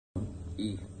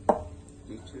E.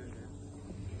 D2.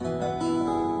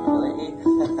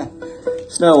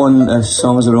 It's not one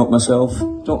songs I wrote myself.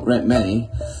 Don't write many,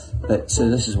 but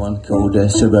this is one called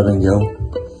Suburban Girl.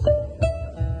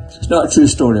 It's not a true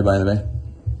story, by the way.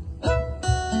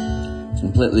 It's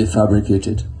completely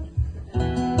fabricated.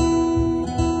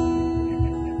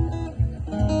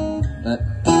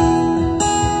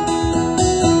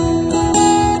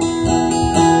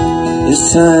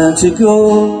 It's time to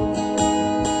go,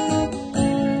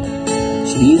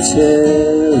 she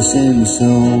tells him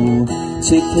so.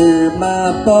 Take care of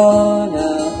my boy,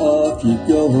 now off you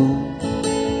go.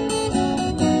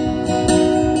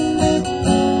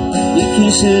 He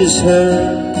kisses her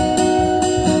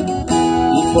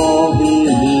before he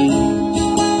leaves,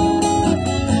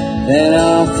 then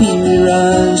off he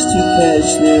runs to catch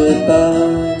the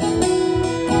bus.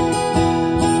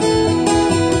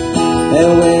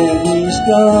 And when he's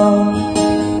gone,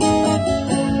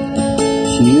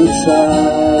 she'll try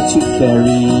to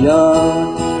carry on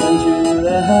and do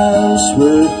the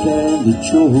housework and the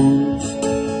chores.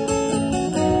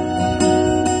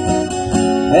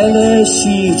 And as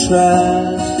she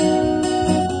tries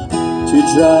to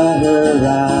dry her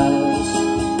eyes,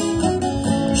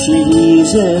 she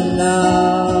hears a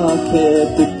knock at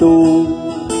the door.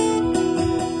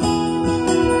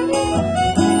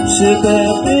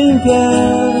 Suburban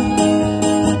girl,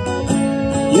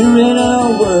 you're in our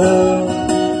world.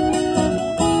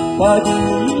 Why do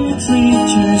you treat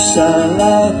your son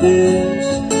like this?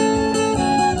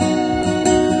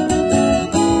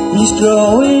 He's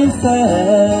growing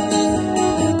fast.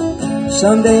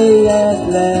 Someday at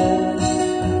last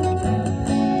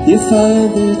you find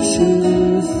the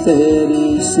truth that he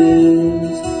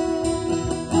says.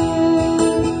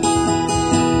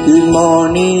 Good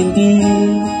morning,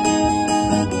 dear,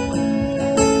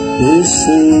 the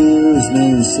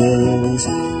salesman says.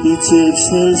 He tips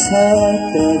his hat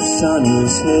that's on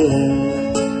his head.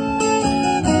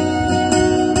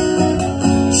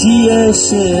 She asks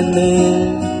him in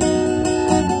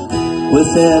with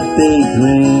that big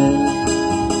grin,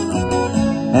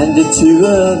 and the two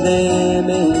of them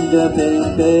end up in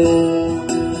bed.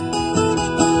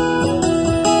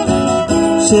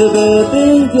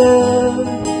 Suburban girl,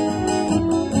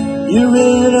 you're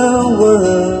in a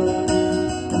world.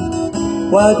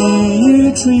 Why do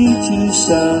you treat your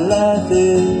son like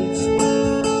this?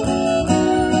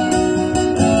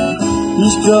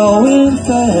 He's growing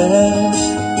fast.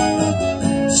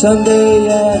 Someday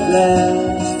at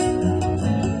last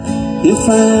he'll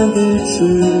find the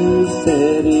truth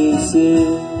that is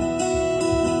it.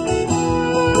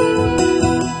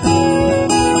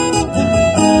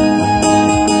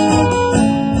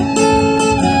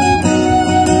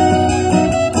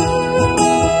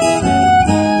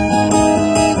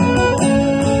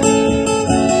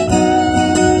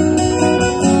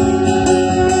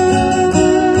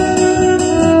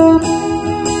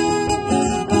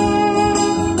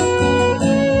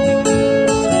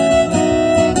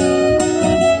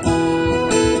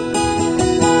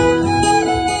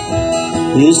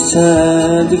 It's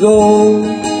time to go,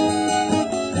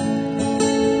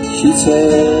 she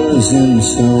tells him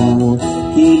so.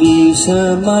 He leaves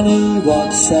her money,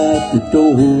 walks out the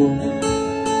door.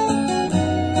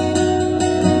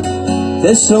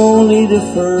 That's only the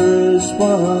first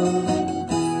one,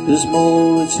 there's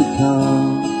more to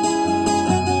come.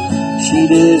 She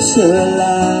lives her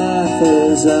life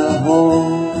as a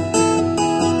whore.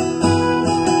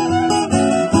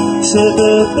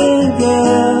 Suburban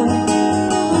girl,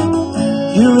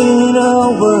 you're in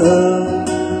our world.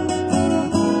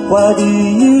 Why do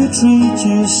you treat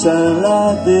your son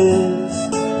like this?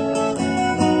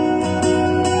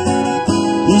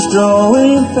 He's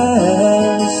growing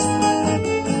fast.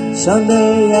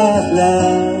 Someday at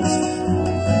last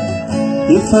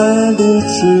you'll find the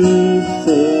truth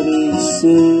that he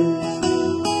says.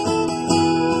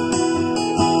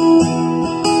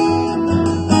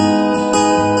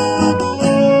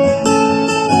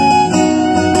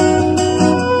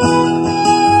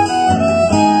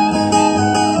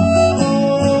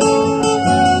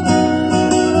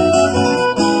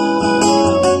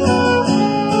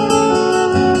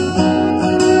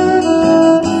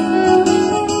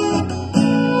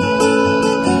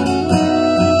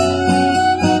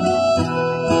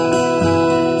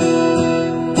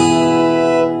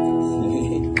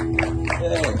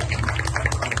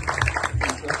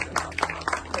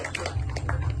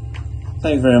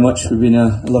 Thank you very much for being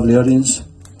a lovely audience.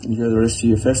 Enjoy the rest of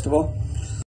your festival.